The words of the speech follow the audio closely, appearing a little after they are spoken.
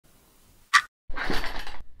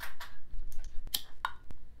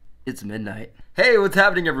It's midnight. Hey, what's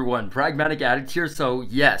happening, everyone? Pragmatic Addict here. So,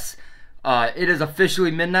 yes, it is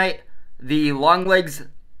officially midnight. The Longlegs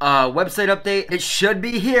website update, it should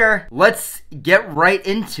be here. Let's get right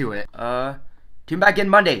into it. Tune back in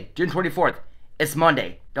Monday, June 24th. It's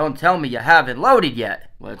Monday. Don't tell me you haven't loaded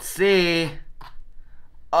yet. Let's see.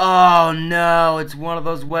 Oh no, it's one of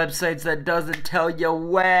those websites that doesn't tell you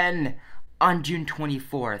when. On June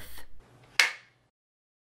 24th.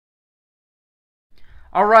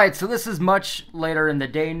 Alright, so this is much later in the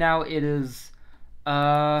day now. It is,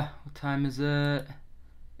 what time is it?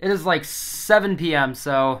 It is like 7 p.m.,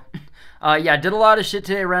 so, yeah, did a lot of shit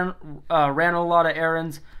today, ran a lot of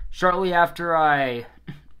errands. Shortly after I,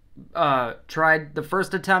 tried the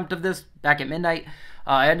first attempt of this back at midnight,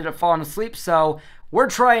 I ended up falling asleep, so we're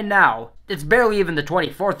trying now. It's barely even the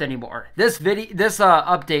 24th anymore. This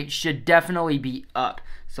update should definitely be up.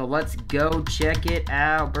 So let's go check it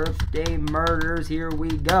out. Birthday murders, here we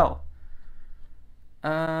go.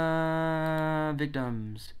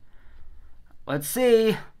 Victims. Let's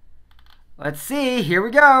see. Let's see, here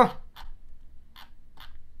we go.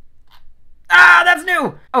 Ah, that's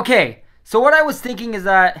new! Okay, so what I was thinking is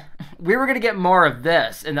that we were gonna get more of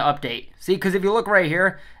this in the update. See, because if you look right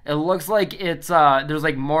here, it looks like it's, there's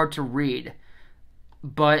like more to read.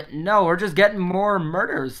 But no, we're just getting more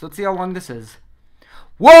murders. Let's see how long this is.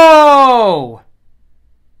 Whoa!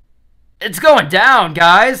 It's going down,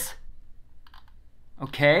 guys.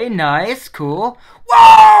 Okay, nice, cool.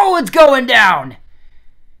 Whoa! It's going down.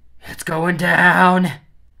 It's going down.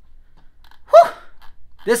 Whew.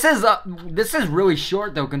 This is really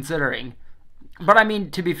short though, considering. But I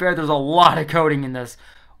mean, to be fair, there's a lot of coding in this.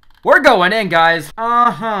 We're going in, guys.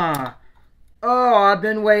 Uh-huh. Oh, I've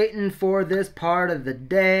been waiting for this part of the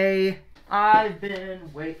day. I've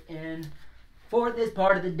been waiting for this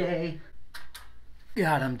part of the day.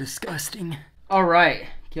 God, I'm disgusting. Alright,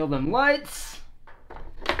 kill them lights.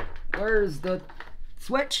 Where's the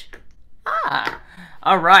switch? Ah,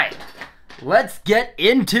 alright. Let's get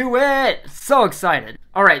into it. So excited.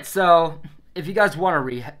 Alright, so if you guys want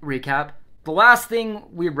to recap, the last thing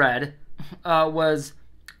we read was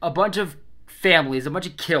a bunch of families, a bunch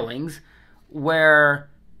of killings, where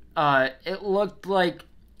it looked like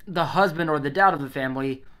the husband or the dad of the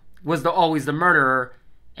family was always the murderer,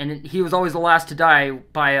 and he was always the last to die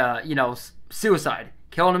by, suicide.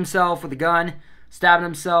 Killing himself with a gun, stabbing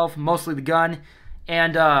himself, mostly the gun.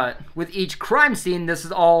 And with each crime scene, this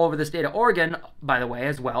is all over the state of Oregon, by the way,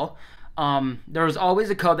 as well, there was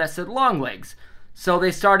always a code that said Longlegs. So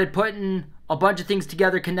they started putting a bunch of things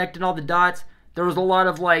together, connecting all the dots. There was a lot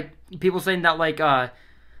of, like, people saying that, like,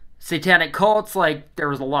 satanic cults, like, there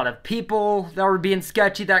was a lot of people that were being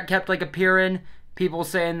sketchy that kept, like, appearing. People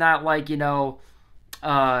saying that, like, there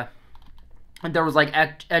was, like,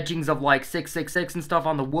 etchings of, like, 666 and stuff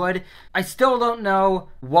on the wood. I still don't know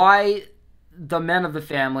why the men of the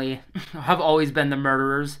family have always been the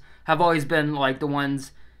murderers, have always been, like, the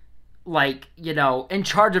ones, like, in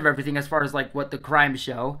charge of everything as far as, like, what the crimes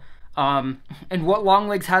show. And what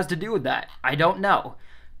Longlegs has to do with that, I don't know.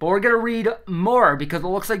 But we're going to read more because it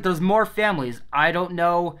looks like there's more families. I don't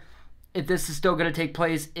know if this is still going to take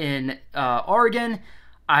place in Oregon.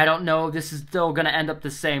 I don't know if this is still going to end up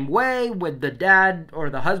the same way with the dad or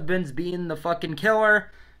the husbands being the fucking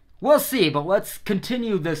killer. We'll see, but let's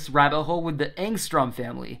continue this rabbit hole with the Engstrom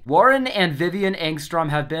family. Warren and Vivian Engstrom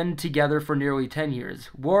have been together for nearly 10 years.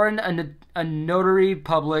 Warren, a notary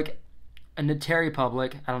public, I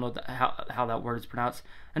don't know how that word is pronounced,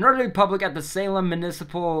 a notary public at the Salem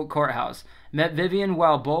Municipal Courthouse, met Vivian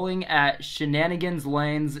while bowling at Shenanigans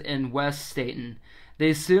Lanes in West Staten.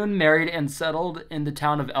 They soon married and settled in the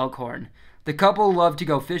town of Elkhorn. The couple loved to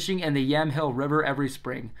go fishing in the Yamhill River every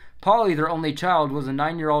spring. Polly, their only child, was a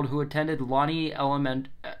 9-year-old who attended Lonnie Elam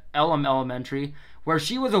Elementary, where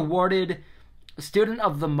she was awarded Student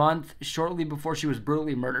of the Month shortly before she was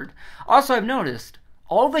brutally murdered. Also, I've noticed,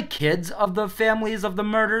 all the kids of the families of the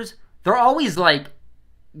murders, they're always, like,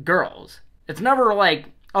 girls. It's never like,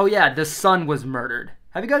 oh yeah, the son was murdered.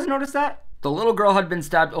 Have you guys noticed that? The little girl had been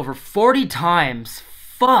stabbed over 40 times.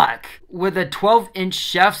 Fuck. With a 12-inch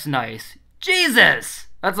chef's knife. Jesus!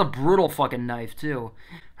 That's a brutal fucking knife, too.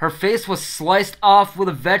 Her face was sliced off with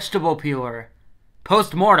a vegetable peeler.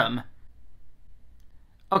 Post-mortem.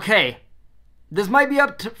 Okay. This might be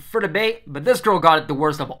up for debate, but this girl got it the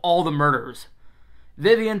worst of all the murders.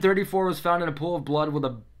 Vivian, 34, was found in a pool of blood with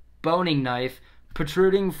a boning knife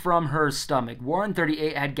protruding from her stomach. Warren,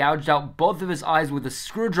 38, had gouged out both of his eyes with a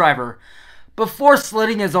screwdriver before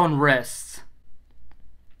slitting his own wrists.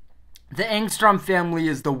 The Engstrom family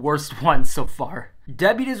is the worst one so far.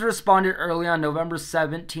 Deputies responded early on November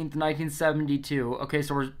 17th, 1972. Okay,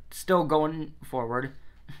 so we're still going forward.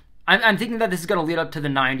 I'm thinking that this is going to lead up to the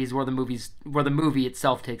 90s where the movie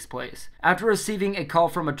itself takes place. After receiving a call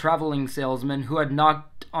from a traveling salesman who had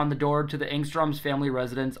knocked on the door to the Engstrom's family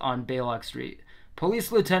residence on Baylock Street,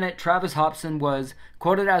 Police Lieutenant Travis Hobson was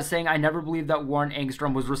quoted as saying, "I never believed that Warren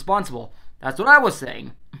Engstrom was responsible." That's what I was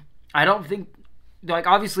saying. I don't think, like,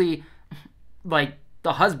 obviously, like,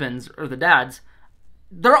 the husbands or the dads,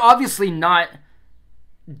 they're obviously not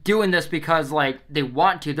doing this because, like, they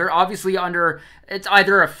want to. They're obviously under, it's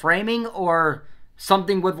either a framing or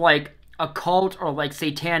something with, like, a cult or, like,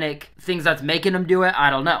 satanic things that's making them do it. I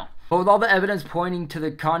don't know. But with all the evidence pointing to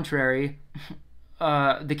the contrary,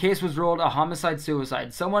 the case was ruled a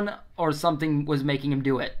homicide-suicide. Someone or something was making him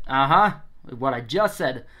do it. What I just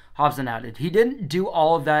said, Hobson added. He didn't do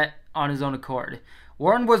all of that on his own accord.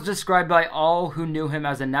 Warren was described by all who knew him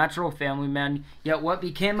as a natural family man, yet what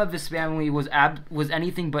became of his family was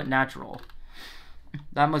anything but natural.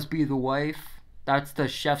 That must be the wife. That's the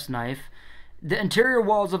chef's knife. The interior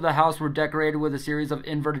walls of the house were decorated with a series of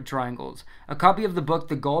inverted triangles. A copy of the book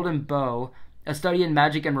The Golden Bough, A Study in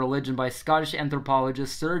Magic and Religion by Scottish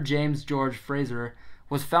anthropologist Sir James George Fraser,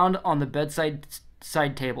 was found on the bedside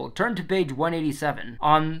table. Turn to page 187.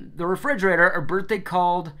 On the refrigerator, a birthday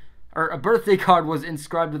card was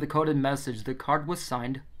inscribed with a coded message. The card was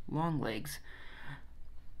signed Longlegs.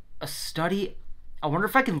 A study. I wonder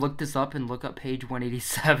if I can look this up and look up page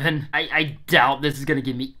 187. I doubt this is going to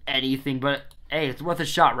give me anything, but hey, it's worth a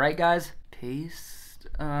shot, right, guys? Paste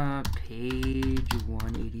page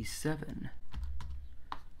 187.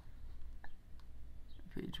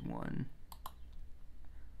 Page 1.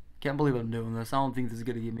 Can't believe I'm doing this. I don't think this is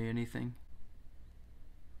going to give me anything.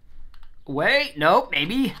 Wait, nope,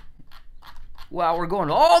 maybe. Wow, we're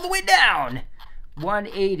going all the way down.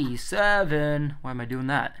 187. Why am I doing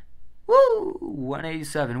that? Woo!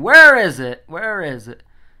 187. Where is it? Where is it?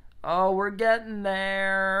 Oh, we're getting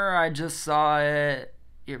there. I just saw it.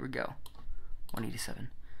 Here we go. 187.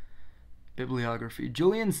 Bibliography.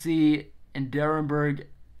 Julian C. and Derenberg.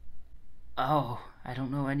 Oh, I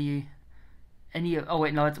don't know any. Oh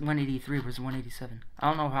wait, no, that's 183 versus 187. I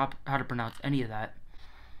don't know how to pronounce any of that.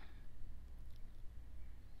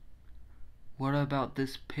 What about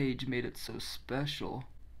this page made it so special?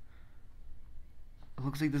 It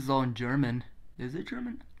looks like this is all in German. Is it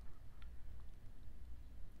German?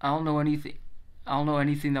 I don't know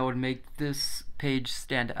anything that would make this page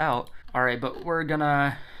stand out. Alright, but we're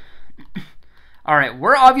gonna... Alright,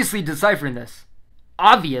 we're obviously deciphering this.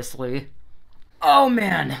 Obviously. Oh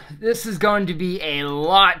man, this is going to be a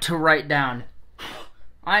lot to write down.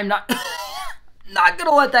 I'm not not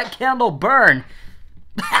gonna let that candle burn.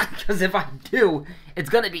 Because if I do, it's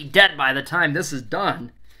gonna be dead by the time this is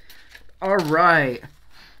done. Alright.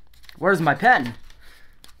 Where's my pen?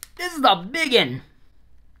 This is the biggin'.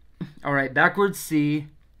 Alright, backwards C.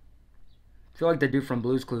 I feel like they do from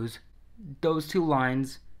Blue's Clues. Those two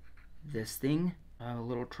lines. This thing. A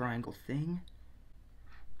little triangle thing.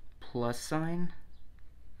 Plus sign.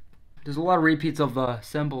 There's a lot of repeats of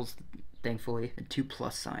symbols, thankfully. And 2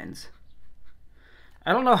 plus signs.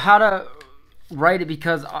 I don't know how to write it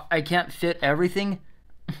because I can't fit everything.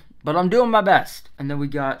 But I'm doing my best. And then we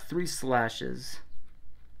got 3 slashes.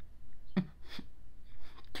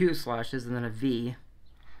 2 slashes and then a V.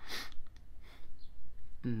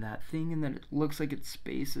 And that thing, and then it looks like it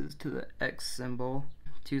spaces to the X symbol.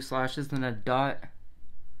 2 slashes, then a dot.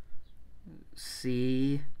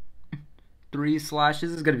 C. 3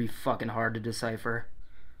 slashes. Is gonna be fucking hard to decipher.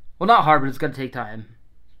 Well, not hard, but it's gonna take time.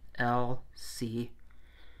 L, C.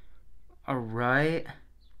 Alright.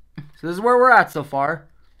 So this is where we're at so far.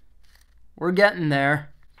 We're getting there.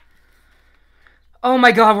 Oh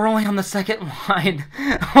my god, we're only on the second line.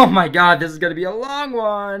 Oh my god, this is gonna be a long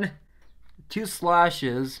one. 2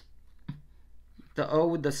 slashes. The O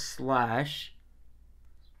with the slash.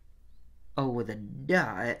 O with a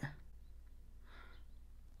dot.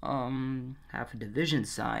 Half a division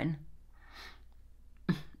sign.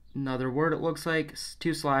 Another word it looks like.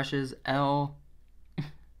 2 slashes. L.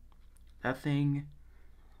 That thing.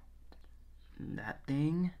 That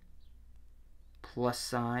thing. Plus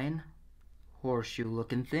sign. Horseshoe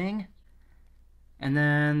looking thing. And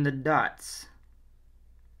then the dots.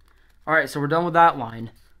 Alright, so we're done with that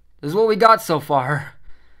line. This is what we got so far.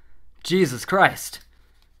 Jesus Christ.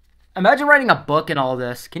 Imagine writing a book and all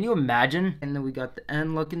this. Can you imagine? And then we got the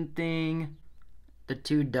N looking thing. The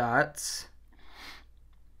 2 dots.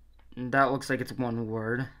 And that looks like it's one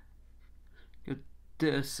word. Got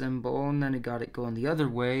this symbol, and then it got it going the other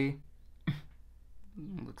way.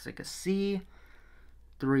 Looks like a C.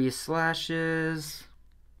 3 slashes.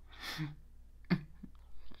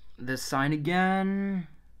 This sign again.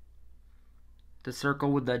 The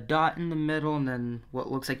circle with the dot in the middle, and then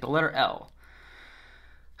what looks like the letter L.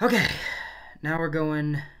 Okay, now we're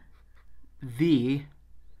going V.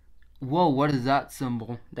 Whoa, what is that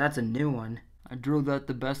symbol? That's a new one. I drew that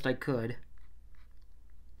the best I could.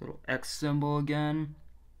 Little X symbol again.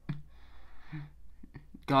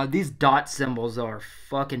 God, these dot symbols are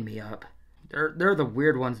fucking me up. They're the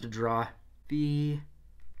weird ones to draw. V.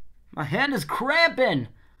 My hand is cramping!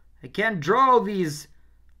 I can't draw these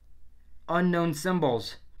unknown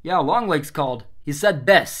symbols. Yeah, Longlegs called. He said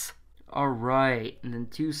this. Alright, and then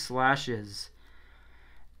 2 slashes.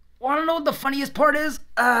 Wanna know what the funniest part is?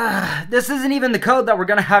 This isn't even the code that we're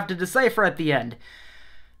gonna have to decipher at the end.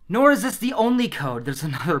 Nor is this the only code. There's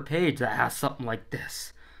another page that has something like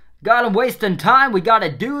this. God, I'm wasting time. We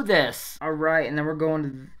gotta do this. Alright, and then we're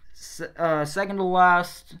going to second to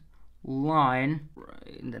last line.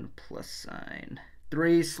 Right, and then a plus sign.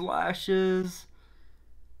 3 slashes.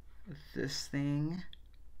 With this thing.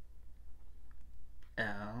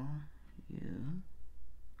 L. U.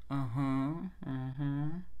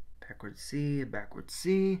 Backward C, backward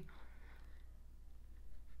C.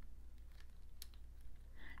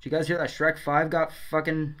 Did you guys hear that Shrek 5 got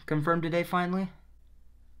fucking confirmed today finally?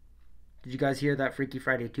 Did you guys hear that Freaky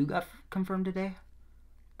Friday 2 got confirmed today?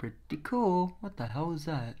 Pretty cool. What the hell is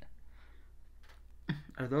that?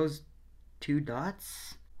 Are those 2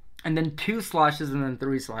 dots? And then 2 slashes and then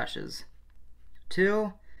 3 slashes.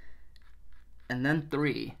 2 and then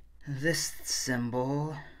 3. This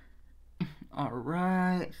symbol.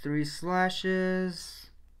 Alright, 3 slashes.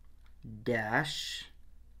 Dash.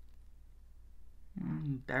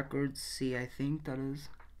 Backwards C, I think that is.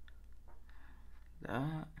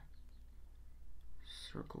 That.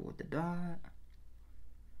 Circle with the dot.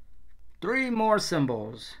 3 more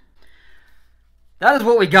symbols. That is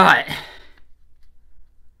what we got.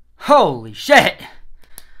 Holy shit!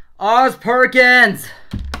 Oz Perkins!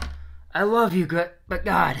 I love you, but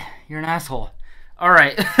God, you're an asshole.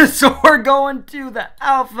 Alright, so we're going to the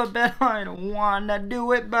alphabet. I don't wanna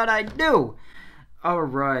do it, but I do.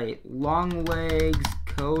 Alright, Longlegs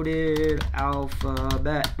coded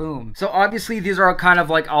alphabet. Boom. So obviously these are kind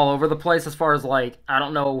of like all over the place as far as like, I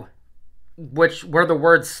don't know where the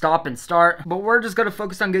words stop and start, but we're just gonna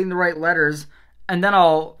focus on getting the right letters, and then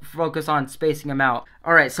I'll focus on spacing them out.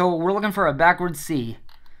 Alright, so we're looking for a backward C.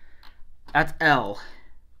 That's L.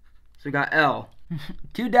 So we got L.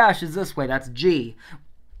 2 dashes this way, that's G.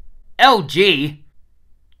 LG?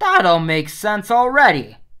 That don't make sense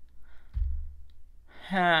already.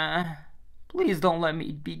 Please don't let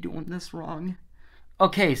me be doing this wrong.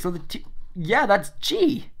 Okay, so yeah, that's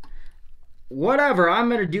G. Whatever, I'm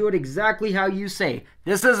gonna do it exactly how you say.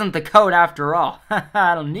 This isn't the code after all.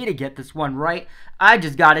 I don't need to get this one right. I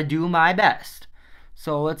just gotta do my best.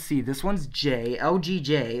 So let's see, this one's J,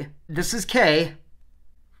 LGJ. This is K.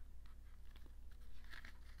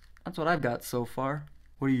 That's what I've got so far.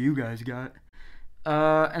 What do you guys got?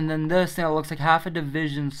 And then this thing, it looks like half a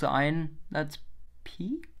division sign. That's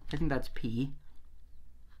P? I think that's P.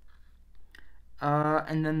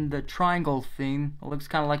 And then the triangle thing, it looks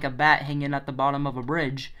kind of like a bat hanging at the bottom of a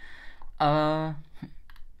bridge. Not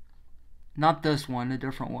this one, a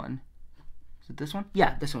different one. Is it this one?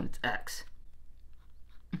 Yeah, this one, it's X.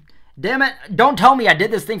 Damn it, don't tell me I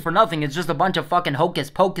did this thing for nothing. It's just a bunch of fucking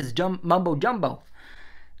hocus pocus mumbo jumbo.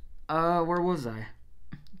 Where was I?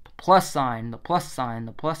 Plus sign, the plus sign,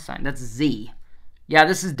 the plus sign. That's Z. Yeah,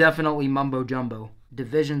 this is definitely mumbo jumbo.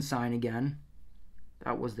 Division sign again.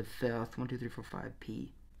 That was the 5th. 1, 2, 3, 4, 5,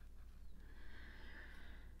 P.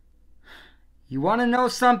 You want to know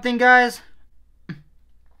something, guys?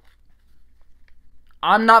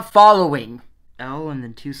 I'm not following. L and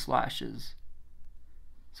then 2 slashes.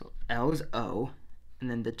 So L is O. And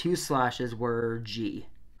then the 2 slashes were G.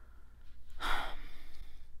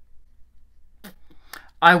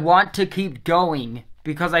 I want to keep going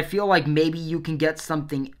because I feel like maybe you can get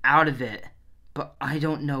something out of it. But I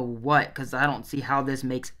don't know what, because I don't see how this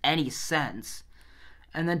makes any sense.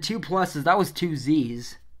 And then 2 pluses, that was 2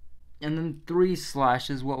 Z's. And then 3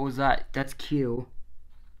 slashes, what was that? That's Q.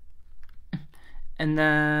 And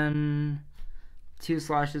then 2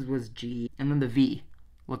 slashes was G. And then the V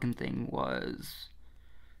looking thing was,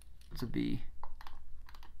 what's a V?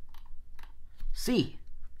 C.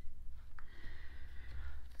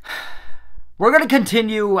 We're going to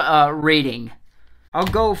continue reading. I'll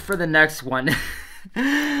go for the next one.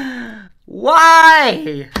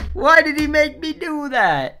 Why? Why did he make me do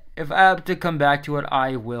that? If I have to come back to it,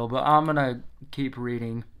 I will. But I'm going to keep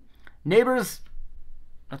reading. Neighbors.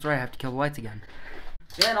 That's right, I have to kill the lights again.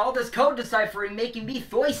 Man, all this code deciphering making me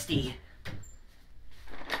thirsty.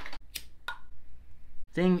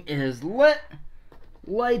 Thing is lit.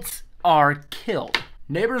 Lights are killed.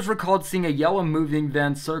 Neighbors recalled seeing a yellow moving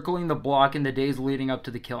van circling the block in the days leading up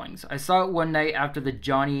to the killings. I saw it one night after the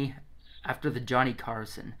Johnny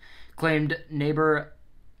Carson, claimed neighbor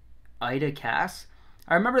Ida Cass.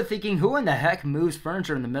 I remember thinking, who in the heck moves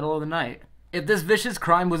furniture in the middle of the night? If this vicious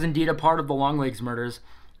crime was indeed a part of the Longlegs murders,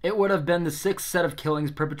 it would have been the sixth set of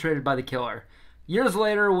killings perpetrated by the killer. Years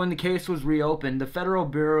later, when the case was reopened, the Federal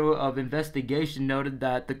Bureau of Investigation noted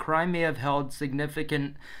that the crime may have held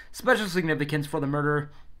special significance for the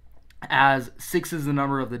murder, as 6 is the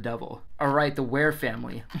number of the devil. Alright, the Ware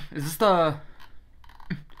family. Is this the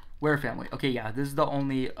Ware family? Okay, yeah, this is the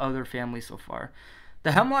only other family so far.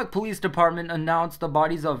 The Hemlock Police Department announced the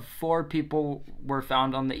bodies of 4 people were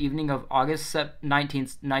found on the evening of August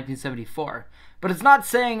 19th, 1974. But it's not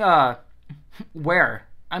saying, where.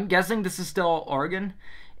 I'm guessing this is still Oregon.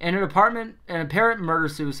 In an apparent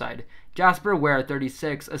murder-suicide. Jasper Ware,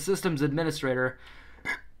 36, a systems administrator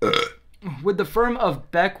with the firm of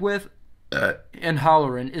Beckwith and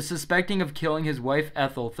Halloran, is suspecting of killing his wife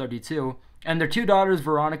Ethel, 32, and their 2 daughters,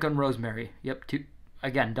 Veronica and Rosemary. Yep, 2,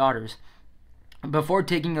 again, daughters. Before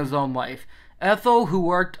taking his own life. Ethel, who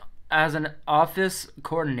worked as an office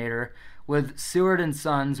coordinator with Seward and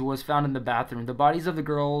Sons, was found in the bathroom. The bodies of the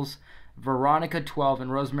girls, Veronica, 12,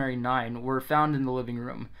 and Rosemary, 9, were found in the living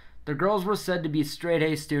room. The girls were said to be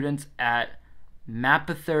straight-A students at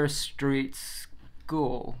Mapother Street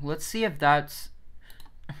School. Let's see if that's...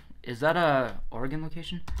 Is that a Oregon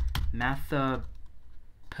location? What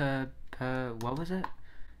was it?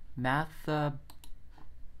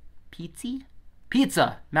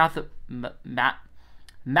 Pizza. Mapother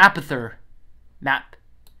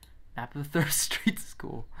Street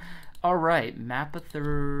School. Alright,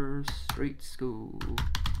 Mapother Street School.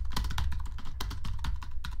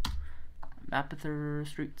 Mapother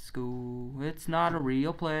Street School. It's not a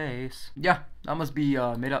real place. Yeah, that must be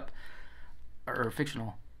made up. Or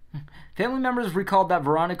fictional. Family members recalled that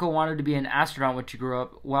Veronica wanted to be an astronaut when she grew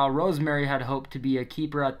up, while Rosemary had hoped to be a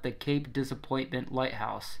keeper at the Cape Disappointment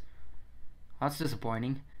Lighthouse. That's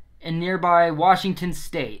disappointing. In nearby Washington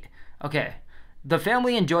State. Okay. The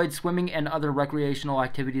family enjoyed swimming and other recreational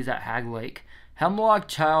activities at Hag Lake. Hemlock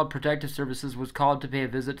Child Protective Services was called to pay a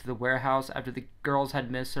visit to the warehouse after the girls had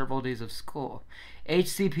missed several days of school.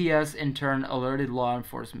 HCPS in turn alerted law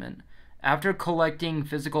enforcement. After collecting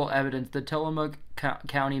physical evidence, the Tillamook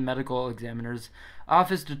County Medical Examiner's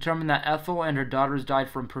Office determined that Ethel and her daughters died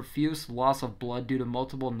from profuse loss of blood due to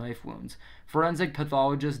multiple knife wounds. Forensic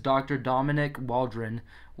pathologist Dr. Dominic Waldron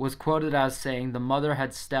was quoted as saying the mother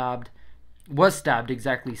was stabbed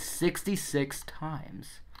exactly 66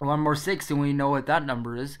 times. One more 6 and we know what that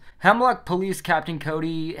number is. Hemlock Police Captain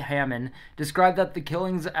Cody Hammond described that the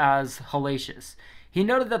killings as hellacious. He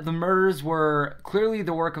noted that the murders were clearly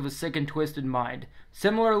the work of a sick and twisted mind.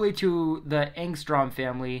 Similarly to the Engstrom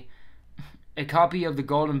family, a copy of The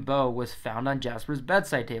Golden Bow was found on Jasper's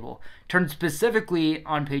bedside table, turned specifically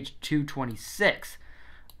on page 226.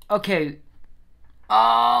 Okay.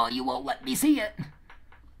 Oh, you won't let me see it.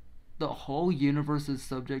 The whole universe is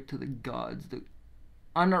subject to the gods.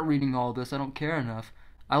 I'm not reading all this. I don't care enough.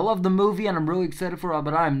 I love the movie and I'm really excited for it,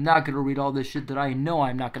 but I'm not going to read all this shit that I know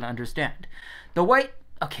I'm not going to understand.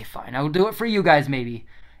 Okay, fine. I'll do it for you guys, maybe.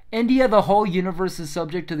 India, the whole universe is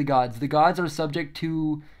subject to the gods. The gods are subject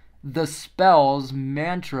to the spells,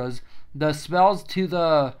 mantras, the spells to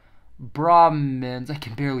the Brahmins. I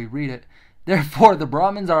can barely read it. Therefore, the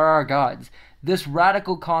Brahmins are our gods. This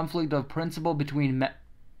radical conflict of principle between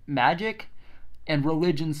magic and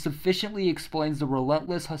religion sufficiently explains the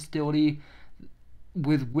relentless hostility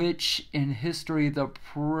with which in history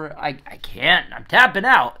I can't. I'm tapping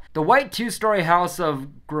out. The white 2-story house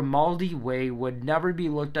of Grimaldi Way would never be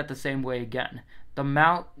looked at the same way again. The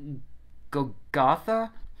Mount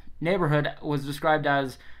Golgotha neighborhood was described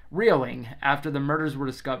as reeling after the murders were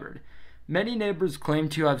discovered. Many neighbors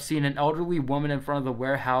claimed to have seen an elderly woman in front of the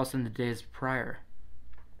warehouse in the days prior.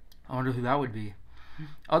 I wonder who that would be.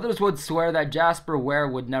 Others would swear that Jasper Ware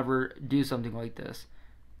would never do something like this.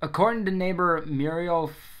 According to neighbor Muriel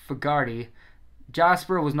Fagarty,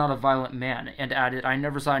 Jasper was not a violent man, and added, I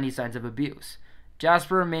never saw any signs of abuse.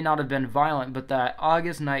 Jasper may not have been violent, but that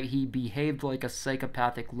August night he behaved like a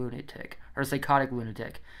psychotic lunatic.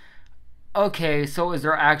 Okay, so is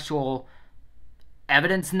there actual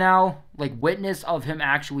evidence now? Like witness of him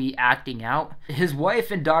actually acting out? His wife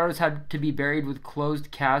and daughters had to be buried with closed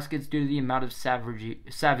caskets due to the amount of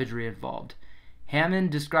savagery involved. Hammond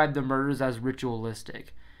described the murders as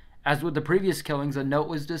ritualistic. As with the previous killings, a note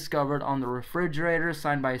was discovered on the refrigerator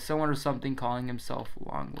signed by someone or something calling himself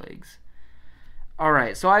Longlegs.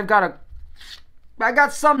 Alright, so I got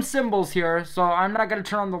some symbols here, so I'm not going to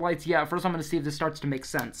turn on the lights yet. First, I'm going to see if this starts to make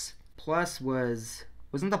sense. Plus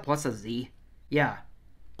wasn't the plus a Z? Yeah.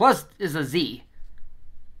 Plus is a Z.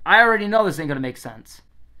 I already know this ain't going to make sense.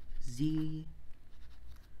 Z.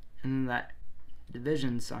 And then that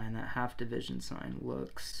division sign, that half division sign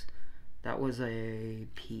looks... That was a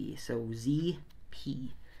P. So Z,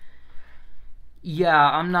 P. Yeah,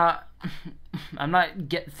 I'm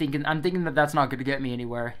thinking that that's not going to get me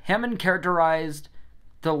anywhere. Hammond characterized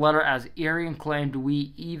the letter as eerie and claimed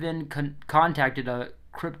we even contacted a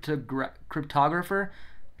cryptographer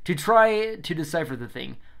to try to decipher the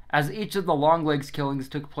thing, as each of the Longlegs killings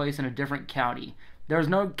took place in a different county. There was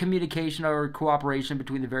no communication or cooperation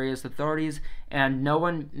between the various authorities, and no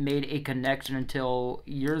one made a connection until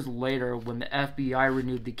years later when the FBI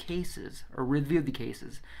reviewed the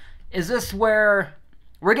cases. Is this where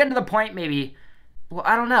we're getting to the point maybe, well,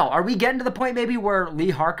 I don't know. Are we getting to the point maybe where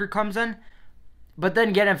Lee Harker comes in? But then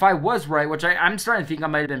again, if I was right, which I'm starting to think I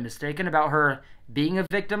might have been mistaken about her being a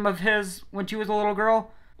victim of his when she was a little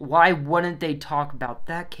girl, why wouldn't they talk about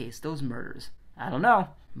that case, those murders? I don't know.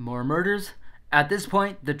 More murders? At this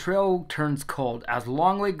point, the trail turns cold as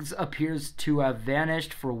Longlegs appears to have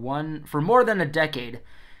vanished for more than a decade.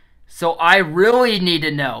 So I really need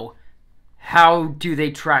to know, how do they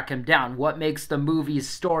track him down? What makes the movie's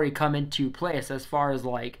story come into place as far as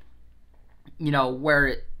where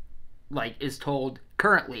it is told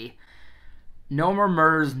currently? No more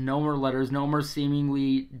murders, no more letters, no more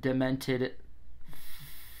seemingly demented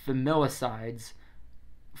familicides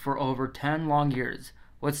for over 10 long years.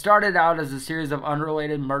 What started out as a series of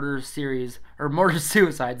unrelated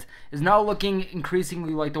murder-suicides is now looking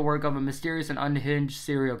increasingly like the work of a mysterious and unhinged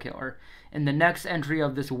serial killer. In the next entry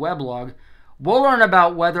of this weblog, we'll learn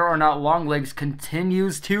about whether or not Longlegs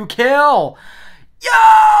continues to kill.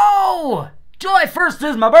 Yo! July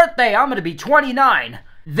 1st is my birthday. I'm going to be 29.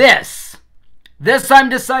 This I'm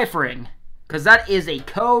deciphering, because that is a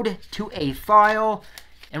code to a file,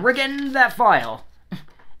 and we're getting into that file.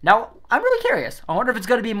 Now, I'm really curious. I wonder if it's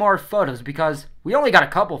going to be more photos, because we only got a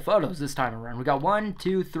couple photos this time around. We got 1,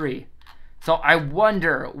 2, 3. So I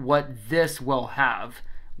wonder what this will have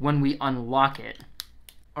when we unlock it.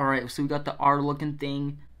 Alright, so we got the R-looking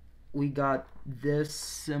thing. We got this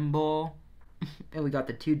symbol. And we got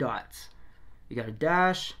the 2 dots. We got a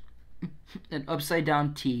dash, an upside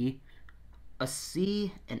down T, a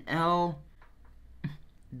C, an L,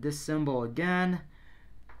 this symbol again.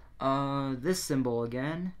 This symbol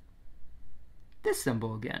again. This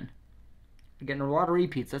symbol again. We're getting a lot of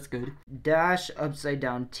repeats, that's good. Dash, upside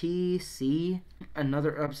down T, C,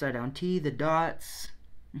 another upside down T, the dots,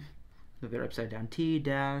 another upside down T,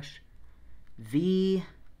 dash, V,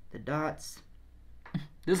 the dots.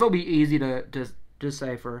 This will be easy to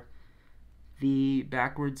decipher. V,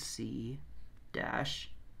 backwards C,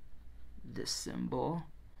 dash, this symbol,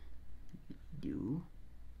 U,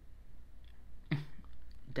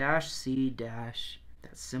 dash C, dash,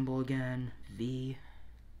 that symbol again, V,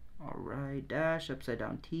 alright, dash, upside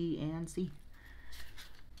down T, and C.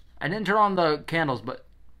 I didn't turn on the candles, but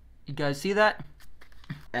you guys see that?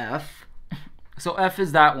 F. So F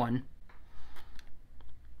is that one.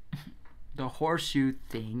 The horseshoe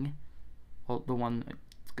thing, well, the one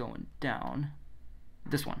that's going down,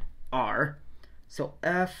 this one, R. So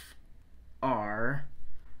F, R,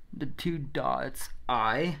 the 2 dots,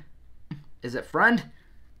 I. Is it friend?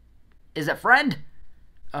 Is it friend?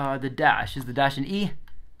 The dash. Is the dash an E?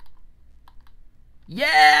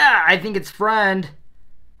 Yeah! I think it's friend.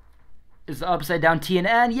 Is the upside down T and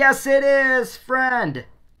N? Yes, it is! Friend!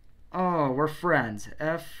 Oh, we're friends.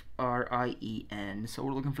 F-R-I-E-N. So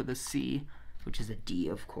we're looking for the C, which is a D,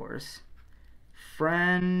 of course.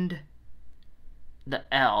 Friend. The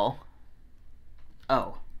L.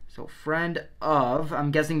 O. So friend of.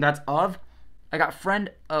 I'm guessing that's of. I got friend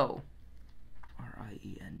O.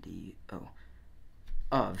 R-I-E-N-D-O.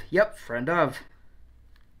 Of. Yep, friend of.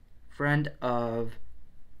 Friend of.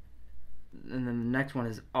 And then the next one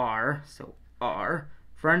is R. So R.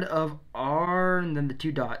 Friend of R. And then the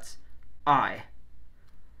 2 dots. I.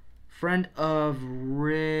 Friend of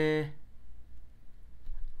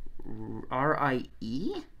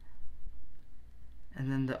R-I-E.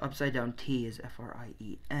 And then the upside down T is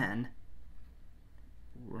F-R-I-E-N.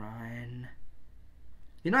 Ryan.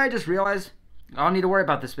 You know, I just realized I don't need to worry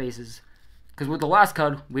about the spaces, because with the last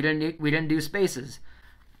code we didn't do spaces.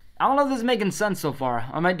 I don't know if this is making sense so far.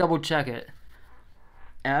 I might double check it.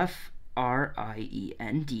 F-R-I-E-N-D.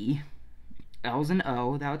 L's an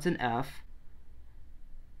O. That's an F.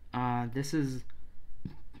 This is,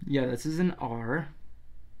 yeah, this is an R.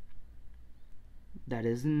 That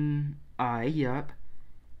is an I, yep.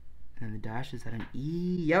 And the dash, is that an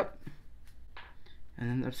E? Yep. And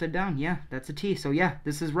then upside down, yeah, that's a T. So yeah,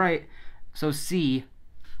 this is right. So C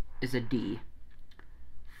is a D.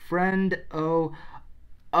 Friend O.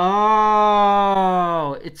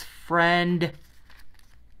 Oh, it's friend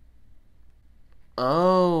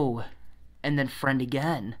O. And then friend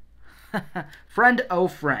again. Friend O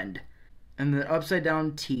friend. And the upside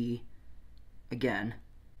down T again.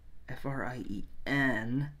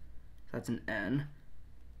 F-R-I-E-N. That's an N.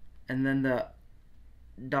 And then the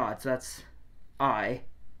dots, that's I.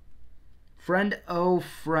 Friend O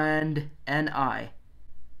friend N-I.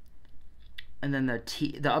 And then the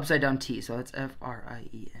T, the upside down T, so that's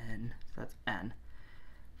F-R-I-E-N. So that's N.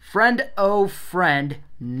 Friend O friend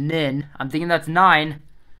Nin. I'm thinking that's 9.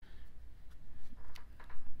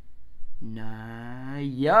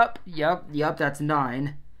 Yup, that's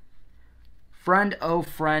 9. Friend O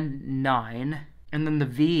friend 9. And then the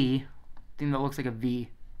V, thing that looks like a V.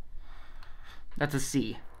 That's a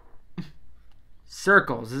C.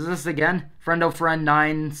 Circles. Is this again? Friend O friend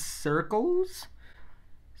 9 circles?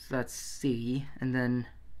 So that's C. And then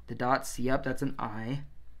the dots, yep, that's an I.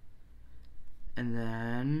 And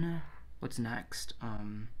then what's next?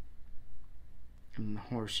 And the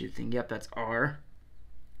horseshoe thing, yep, that's R.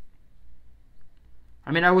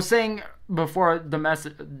 I mean, I was saying before the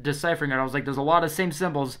message, deciphering it, I was like, there's a lot of same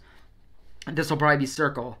symbols. This will probably be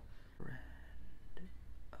circle. Friend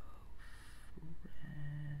O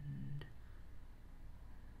friend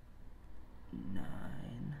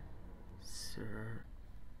 9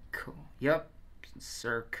 circle. Yep,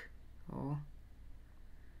 circle.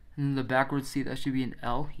 And the backwards C, that should be an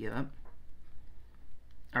L. Yep.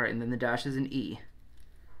 Alright, and then the dash is an E.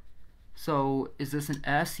 So, is this an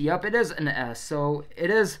S? Yep, it is an S. So, it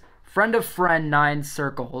is friend of friend 9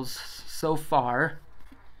 circles so far.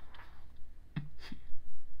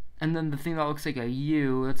 And then the thing that looks like a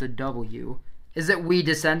U, that's a W. Is it we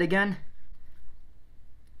descend again?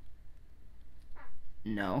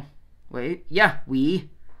 No. Wait. Yeah, we.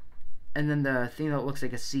 And then the thing that looks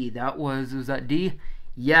like a C, was that D?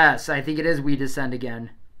 Yes, I think it is we descend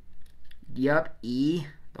again. Yep, E.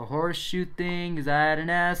 The horseshoe thing, is that an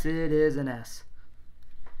S? It is an S.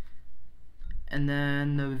 And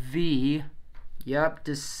then the V, yep,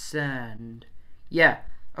 descend. Yeah,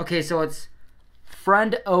 okay, so it's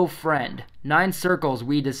friend O friend. 9 circles,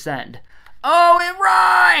 we descend. Oh, it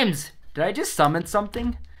rhymes! Did I just summon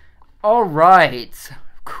something? Alright.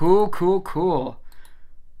 Cool.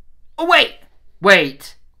 Oh,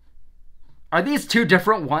 wait. Are these 2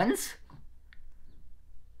 different ones?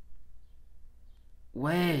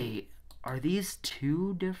 Wait, are these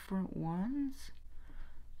 2 different ones?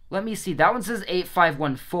 Let me see. That one says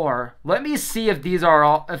 8514. Let me see if these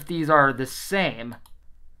are the same.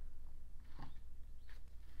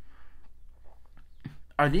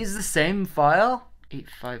 Are these the same file?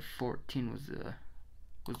 8514 was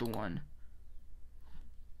the one.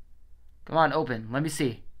 Come on, open. Let me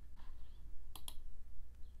see.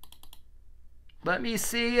 Let me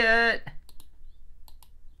see it.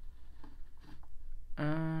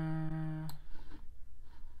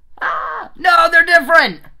 No, they're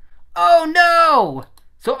different. Oh no!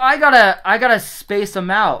 So I gotta space them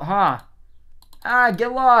out, huh?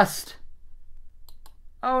 Get lost.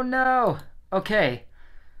 Oh no. Okay.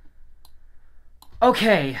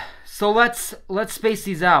 So let's space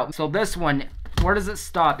these out. So this one, where does it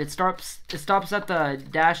stop? It stops at the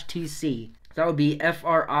dash TC. That would be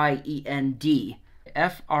F-R-I-E-N-D.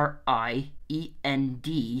 F-R-I-E-N-D.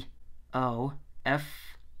 O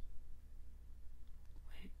F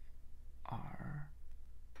R.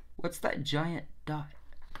 What's that giant dot?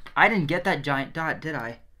 I didn't get that giant dot, did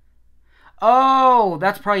I? Oh,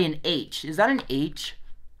 that's probably an H. Is that an H?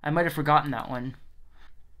 I might have forgotten that one.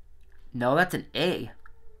 No, that's an A.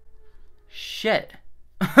 Shit.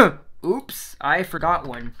 Oops, I forgot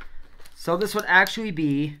one. So this would actually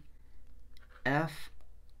be F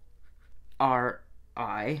R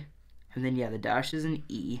I, and then yeah, the dash is an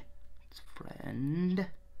E. It's friend.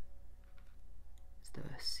 It's the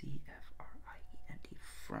C-F-R-I-E-N-D,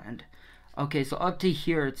 friend. Okay, so up to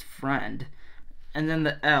here it's friend, and then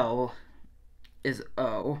the L is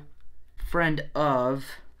O. Friend of.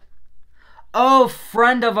 Oh,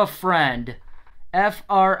 friend of a friend.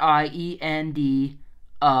 F-R-I-E-N-D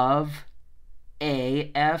of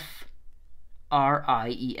A-F-R-I-E-N-D.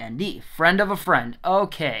 Friend of a friend.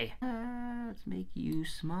 Okay. Let's make you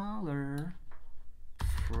smaller.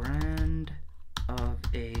 Friend of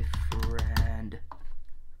a friend.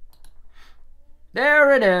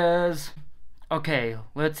 There it is. Okay,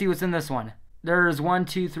 let's see what's in this one. There's 1,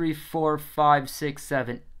 2, 3, 4, 5, 6,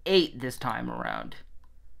 7, 8 this time around.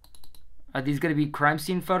 Are these gonna be crime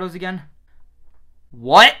scene photos again?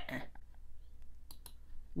 What?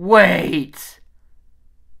 Wait!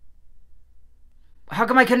 How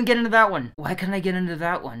come I couldn't get into that one? Why couldn't I get into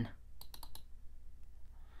that one?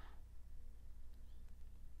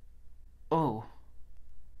 Oh.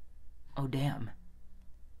 Oh, damn.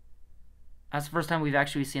 That's the first time we've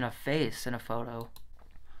actually seen a face in a photo.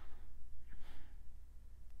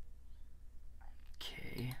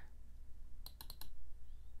 Okay.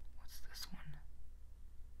 What's this one?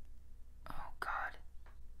 Oh, God.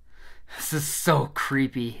 This is so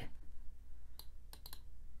creepy.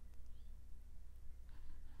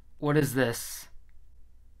 What is this?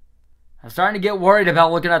 I'm starting to get worried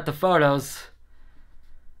about looking at the photos.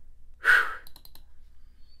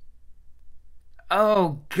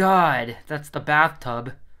 Oh, God. That's the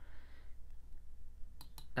bathtub.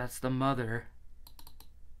 That's the mother.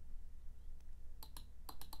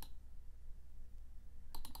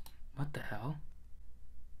 What the hell?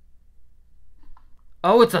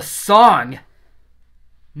 Oh, it's a song!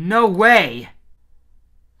 No way!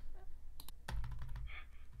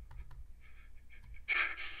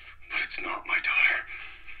 But it's not my daughter.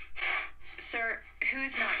 Sir,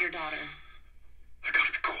 who's not your daughter? I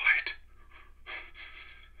gotta be quiet.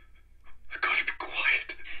 I gotta be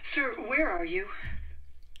quiet. Sir, where are you?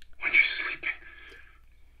 When she's sleeping.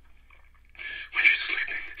 When she's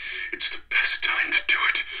sleeping, it's the best time to do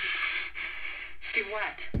it. Do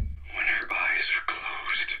what? When her eyes are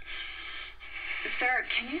closed. Sir,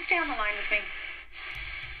 can you stay on the line with me?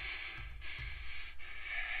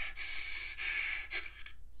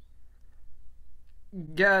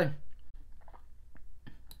 Good.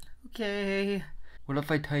 Okay. What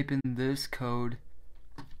if I type in this code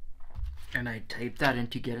and I type that in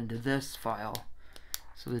to get into this file?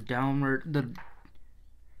 So the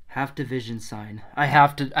half division sign. I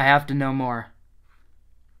have to know more.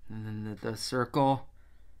 And then the circle,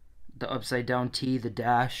 the upside down T, the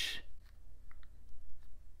dash,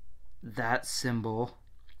 that symbol,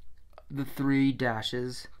 the 3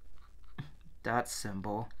 dashes, that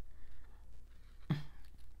symbol,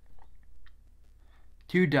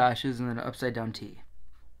 2 dashes, and then an upside down T.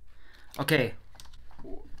 Okay,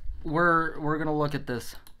 we're gonna look at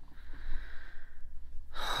this.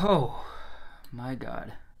 Oh my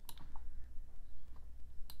God.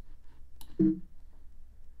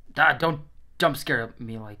 Don't jump scare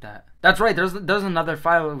me like that. That's right. There's another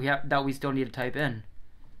file that we still need to type in.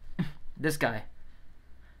 This guy.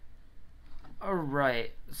 All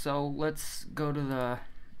right. So let's go to the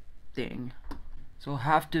thing. So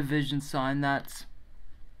half division sign. That's,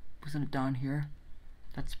 wasn't it down here?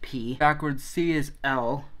 That's P. Backwards C is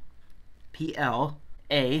L. P L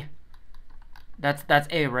A. That's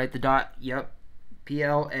A, right? The dot. Yep. P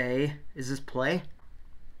L A. Is this play?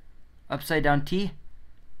 Upside down T.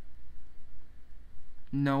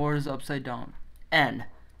 No, where's upside down? N.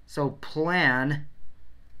 So plan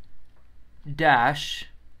dash,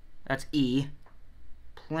 that's E.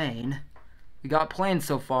 Plane. We got plane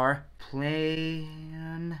so far.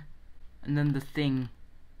 Plane. And then the thing.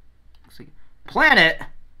 Planet?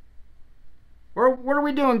 What are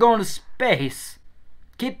we doing going to space?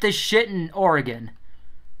 Keep this shit in Oregon.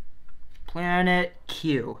 Planet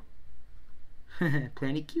Q.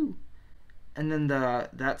 Planet Q. And then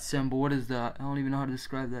that symbol, what is that? I don't even know how to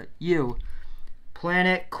describe that. U.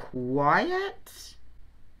 Planet Quiet?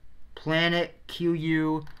 Planet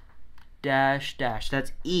QU dash dash.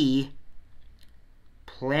 That's E.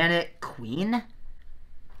 Planet Queen?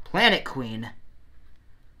 Planet Queen.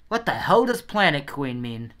 What the hell does Planet Queen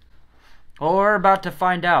mean? Well, we're about to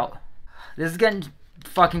find out. This is getting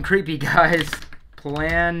fucking creepy, guys.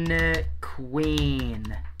 Planet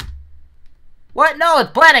Queen. What? No,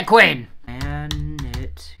 it's Planet Queen!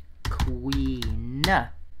 Planet Queen.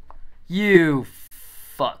 You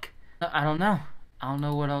fuck. I don't know. I don't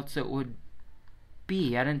know what else it would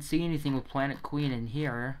be. I didn't see anything with Planet Queen in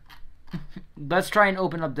here. Let's try and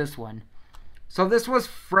open up this one. So this was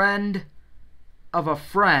friend of a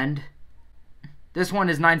friend. This one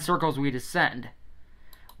is 9 circles we descend.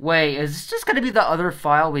 Wait, is this just gonna be the other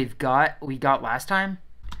file we got last time?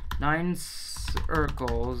 9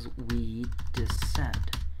 circles we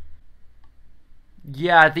descend.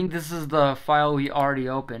 Yeah, I think this is the file we already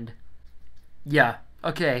opened. Yeah,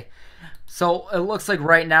 okay. So it looks like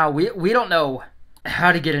right now we don't know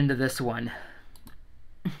how to get into this one.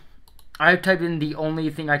 I typed in the only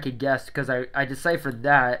thing I could guess because I deciphered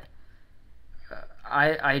that.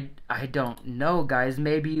 I don't know, guys.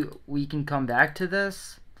 Maybe we can come back to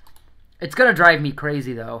this It's gonna drive me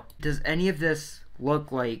crazy, though. Does any of this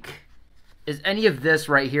look like... Is any of this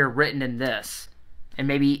right here written in this? And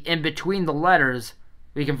maybe in between the letters,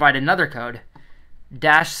 we can find another code.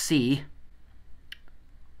 -C.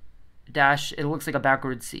 It looks like a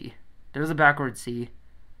backward C. There's a backward C.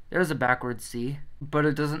 There's a backward C. But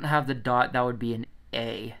it doesn't have the dot. That would be an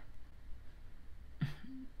A.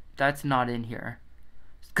 That's not in here.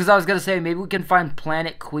 Because I was going to say, maybe we can find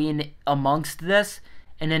Planet Queen amongst this.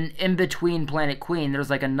 And then in between Planet Queen, there's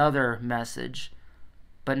like another message.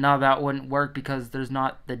 But now that wouldn't work because there's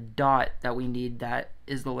not the dot that we need. That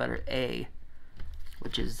is the letter A.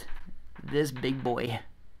 Which is this big boy.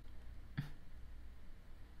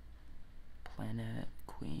 Planet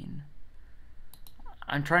Queen.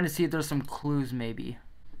 I'm trying to see if there's some clues maybe.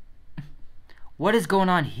 What is going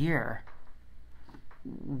on here?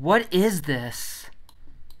 What is this?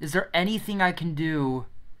 Is there anything I can do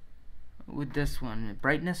with this one?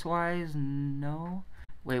 Brightness wise? No.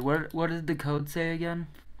 Wait, what did the code say again?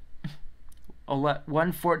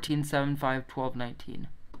 1.14.7.5.12.19.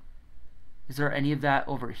 Is there any of that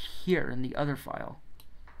over here in the other file?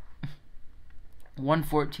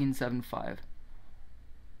 1.14.7.5.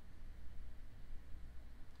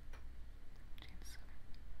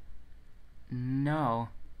 No.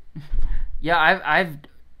 Yeah,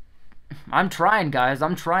 I'm trying, guys.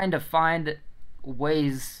 I'm trying to find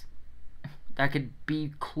ways that could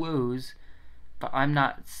be clues, but I'm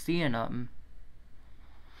not seeing them.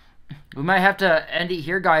 We might have to end it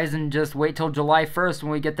here, guys, and just wait till July 1st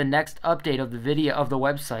when we get the next update of the video of the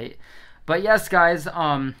website. But yes, guys,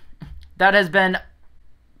 that has been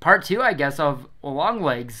part 2, I guess, of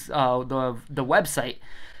Longlegs, the website.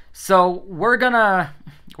 So we're gonna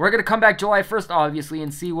come back July 1st, obviously,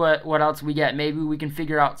 and see what else we get. Maybe we can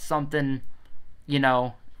figure out something, you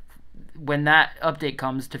know, when that update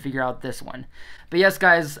comes to figure out this one. But yes,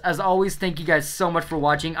 guys, as always, thank you guys so much for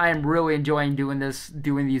watching. I am really enjoying doing these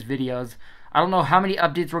videos. I don't know how many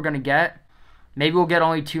updates we're gonna get. Maybe we'll get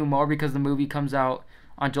only 2 more because the movie comes out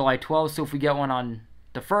on July 12th. So if we get one on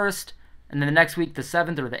the 1st, and then the next week, the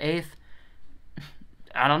 7th or the 8th,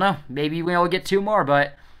 I don't know. Maybe we'll get 2 more,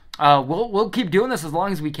 but we'll keep doing this as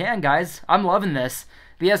long as we can, guys. I'm loving this.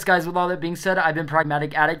 But yes, guys, with all that being said, I've been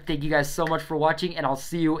Pragmatic Addict. Thank you guys so much for watching, and I'll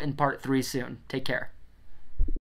see you in part 3 soon. Take care.